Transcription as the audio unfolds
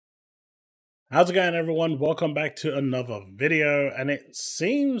How's it going, everyone? Welcome back to another video, and it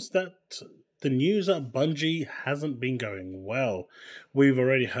seems that the news at Bungie hasn't been going well. We've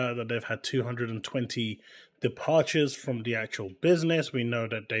already heard that they've had 220 departures from the actual business. We know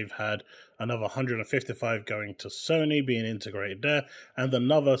that they've had another 155 going to Sony, being integrated there, and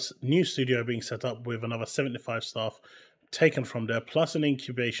another new studio being set up with another 75 staff taken from there, plus an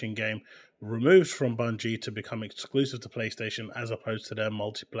incubation game removed from Bungie to become exclusive to PlayStation as opposed to their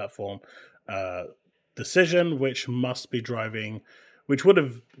multi-platform decision, which would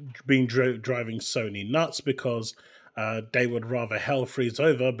have been driving Sony nuts, because they would rather hell freeze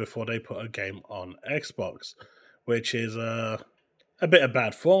over before they put a game on Xbox, which is a bit of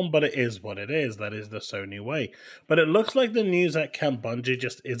bad form, but it is what it is. That is the Sony way. But it looks like the news at Camp Bungie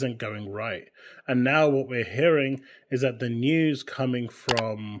just isn't going right. And now what we're hearing is that the news coming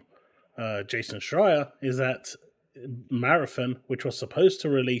from Jason Schreier is that Marathon, which was supposed to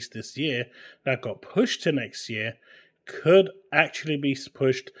release this year, that got pushed to next year, could actually be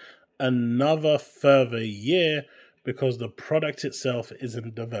pushed another further year because the product itself is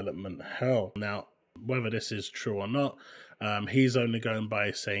in development hell. Now, whether this is true or not, he's only going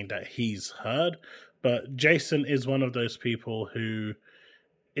by saying that he's heard, but Jason is one of those people who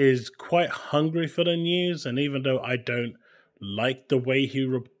is quite hungry for the news, and even though I don't like the way he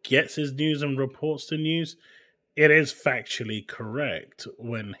gets his news and reports the news, it is factually correct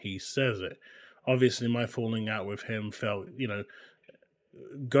when he says it. Obviously, my falling out with him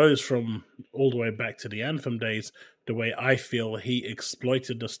goes from all the way back to the Anthem days, the way I feel he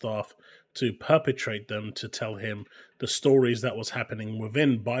exploited the staff to perpetrate them, to tell him the stories that was happening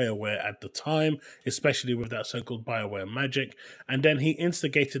within BioWare at the time, especially with that so-called BioWare magic. And then he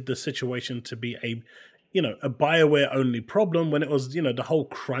instigated the situation to be a BioWare-only problem, when it was, the whole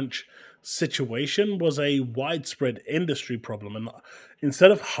crunch situation was a widespread industry problem. And instead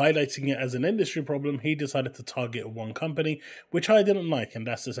of highlighting it as an industry problem, he decided to target one company, which I didn't like, and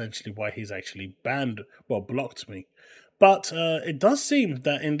that's essentially why he's actually blocked me. But it does seem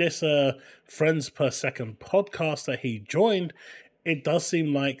that in this Friends Per Second podcast that he joined, it does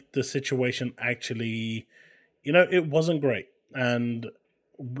seem like the situation actually, it wasn't great. And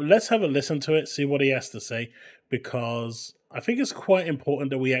let's have a listen to it, see what he has to say, because I think it's quite important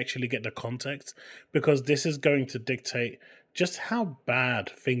that we actually get the context, because this is going to dictate just how bad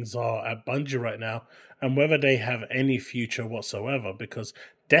things are at Bungie right now and whether they have any future whatsoever, because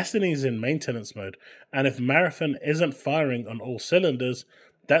Destiny's in maintenance mode, and if Marathon isn't firing on all cylinders,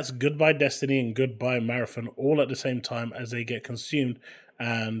 that's goodbye Destiny and goodbye Marathon all at the same time as they get consumed.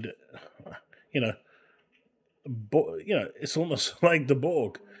 And it's almost like the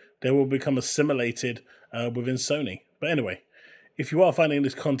Borg. They will become assimilated within Sony. But anyway, if you are finding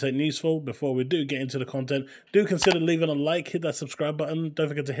this content useful, before we do get into the content, do consider leaving a like, hit that subscribe button. Don't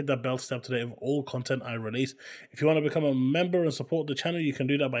forget to hit that bell to stay up to date with all content I release. If you want to become a member and support the channel, you can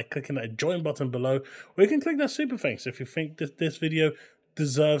do that by clicking that join button below, or you can click that super thanks if you think that this video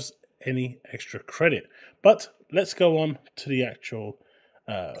deserves any extra credit. But let's go on to the actual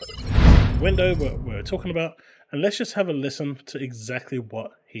window we're talking about, and let's just have a listen to exactly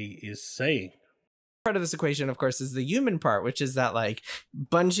what he is saying. Part of this equation, of course, is the human part, which is that like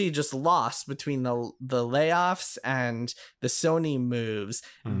Bungie just lost between the layoffs and the Sony moves.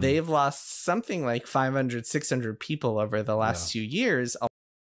 They've lost something like 500, 600 people over the last 2 years.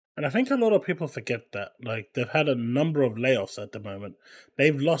 And I think a lot of people forget that. Like, they've had a number of layoffs at the moment.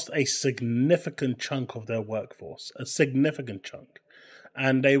 They've lost a significant chunk of their workforce, a significant chunk.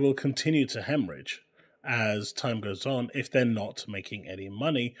 And they will continue to hemorrhage as time goes on if they're not making any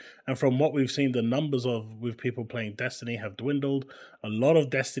money. And from what we've seen, the numbers with people playing Destiny have dwindled. A lot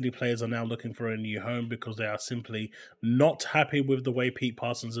of Destiny players are now looking for a new home because they are simply not happy with the way Pete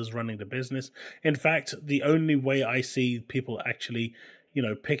Parsons is running the business. In fact, the only way I see people actually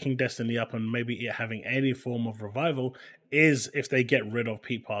picking Destiny up and maybe it having any form of revival is if they get rid of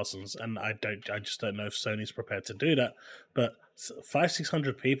Pete Parsons. And I just don't know if Sony's prepared to do that. But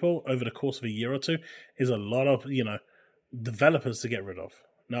 500-600 people over the course of a year or two is a lot of, developers to get rid of.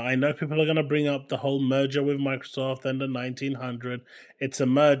 Now, I know people are going to bring up the whole merger with Microsoft and the 1900. It's a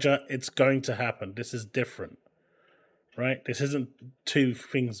merger. It's going to happen. This is different, right? This isn't two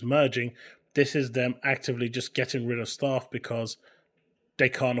things merging. This is them actively just getting rid of staff because they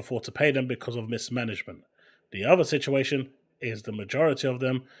can't afford to pay them because of mismanagement. The other situation is the majority of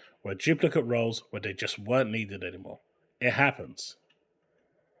them were duplicate roles where they just weren't needed anymore. It happens.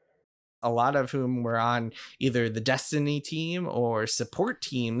 A lot of whom were on either the Destiny team or support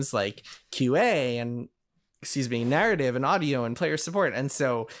teams like QA and narrative and audio and player support. And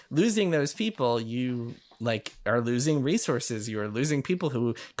so losing those people, you like are losing resources. You are losing people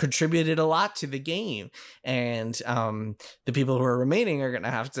who contributed a lot to the game, and the people who are remaining are going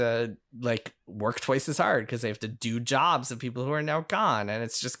to have to like work twice as hard because they have to do jobs of people who are now gone, and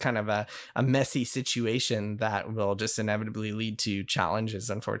it's just kind of a messy situation that will just inevitably lead to challenges,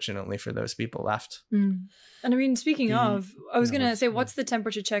 unfortunately, for those people left. And I mean, speaking of, I was going to say, what's the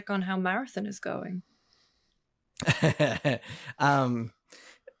temperature check on how Marathon is going?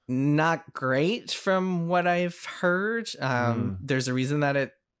 Not great from what I've heard. There's a reason that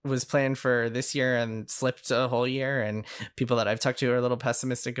it was planned for this year and slipped a whole year, and people that I've talked to are a little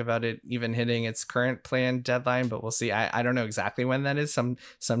pessimistic about it even hitting its current planned deadline, but we'll see. I don't know exactly when that is,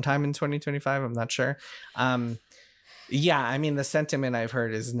 sometime in 2025. I'm not sure. Yeah, I mean, the sentiment I've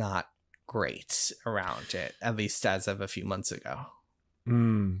heard is not great around it, at least as of a few months ago.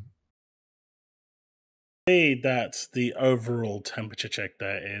 That the overall temperature check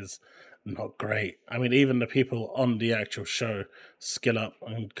there is not great. I mean, even the people on the actual show, Skill Up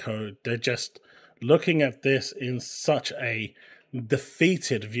and Co, they're just looking at this in such a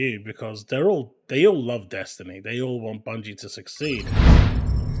defeated view because they all love Destiny. They all want Bungie to succeed.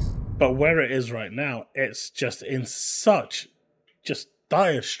 But where it is right now, it's just in such just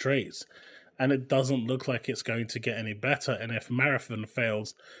dire straits. And it doesn't look like it's going to get any better. And if Marathon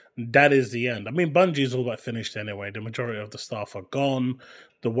fails, that is the end. I mean, Bungie's all but finished anyway. The majority of the staff are gone.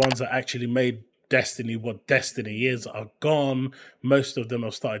 The ones that actually made Destiny what Destiny is are gone. Most of them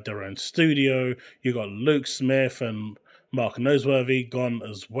have started their own studio. You got Luke Smith and Mark Noseworthy gone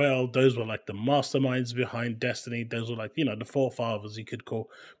as well. Those were like the masterminds behind Destiny. Those were like, you know, the forefathers you could call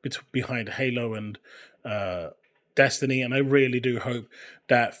behind Halo and Destiny. And I really do hope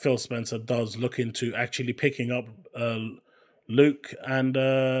that Phil Spencer does look into actually picking up Luke and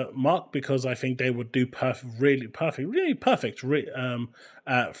Mark, because I think they would do really perfect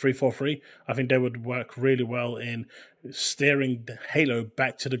at 343. I think they would work really well in steering Halo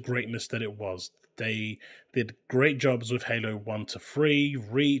back to the greatness that it was. They did great jobs with Halo 1 to 3,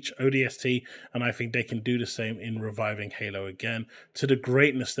 Reach, ODST, and I think they can do the same in reviving Halo again to the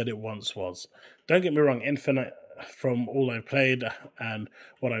greatness that it once was. Don't get me wrong, Infinite, from all I've played and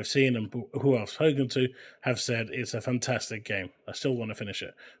what I've seen and who I've spoken to, have said it's a fantastic game. I still want to finish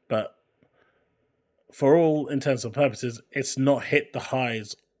it. But for all intents and purposes, it's not hit the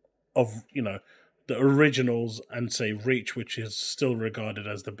highs of, you know, the originals and say Reach, which is still regarded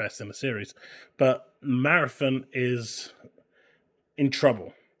as the best in the series. But Marathon is in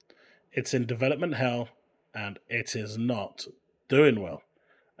trouble. It's in development hell and it is not doing well.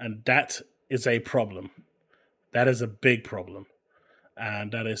 And that is a problem. That is a big problem.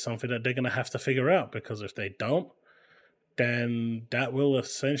 And that is something that they're going to have to figure out, because if they don't, then that will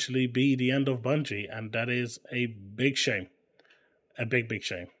essentially be the end of Bungie. And that is a big shame. A big, big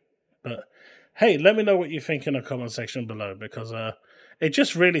shame. But hey, let me know what you think in the comment section below, because it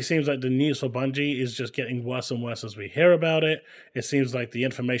just really seems like the news for Bungie is just getting worse and worse as we hear about it. It seems like the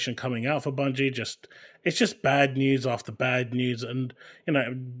information coming out for Bungie, it's just bad news after bad news. And, you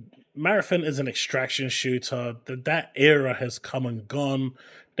know, Marathon is an extraction shooter. That era has come and gone.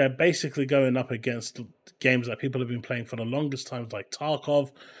 They're basically going up against games that people have been playing for the longest time, like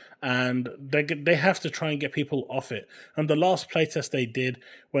Tarkov, and they have to try and get people off it. And the last playtest they did,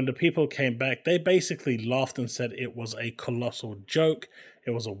 when the people came back, they basically laughed and said it was a colossal joke,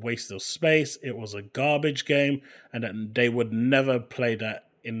 it was a waste of space, it was a garbage game, and that they would never play that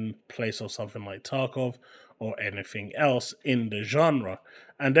in place of something like Tarkov or anything else in the genre.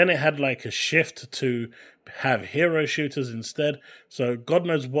 And then it had like a shift to have hero shooters instead. So God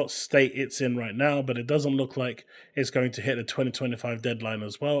knows what state it's in right now, but it doesn't look like it's going to hit the 2025 deadline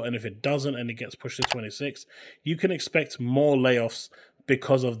as well. And if it doesn't and it gets pushed to 26, you can expect more layoffs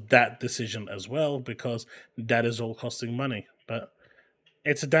because of that decision as well, because that is all costing money. But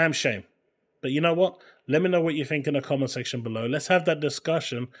it's a damn shame. But you know what? Let me know what you think in the comment section below. Let's have that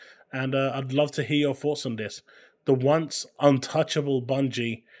discussion, and I'd love to hear your thoughts on this. The once untouchable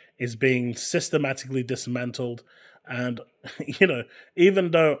Bungie is being systematically dismantled, and you know,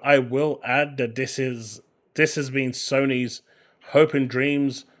 even though I will add that this has been Sony's hope and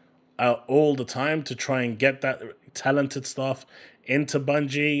dreams all the time to try and get that talented stuff into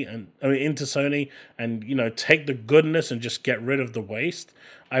Bungie and into Sony, and you know, take the goodness and just get rid of the waste.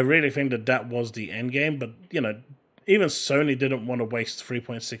 I really think that was the end game, but you know, even Sony didn't want to waste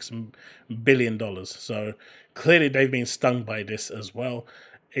 $3.6 billion. So clearly they've been stung by this as well.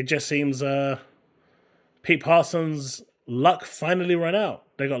 It just seems Pete Parsons' luck finally ran out.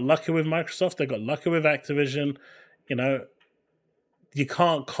 They got lucky with Microsoft. They got lucky with Activision. You know, you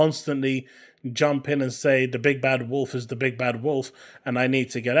can't constantly jump in and say the big bad wolf is the big bad wolf and I need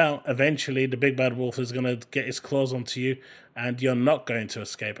to get out, eventually the big bad wolf is going to get his claws onto you and you're not going to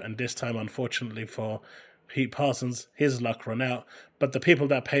escape. And this time, unfortunately for Pete Parsons, his luck ran out. But the people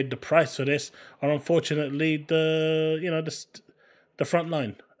that paid the price for this are unfortunately the front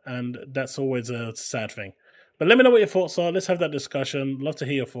line. And that's always a sad thing. But let me know what your thoughts are. Let's have that discussion. Love to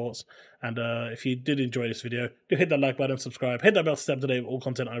hear your thoughts. And if you did enjoy this video, do hit that like button, subscribe, hit that bell to stay up to date with all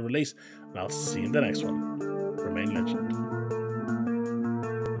content I release. And I'll see you in the next one. Remain legend.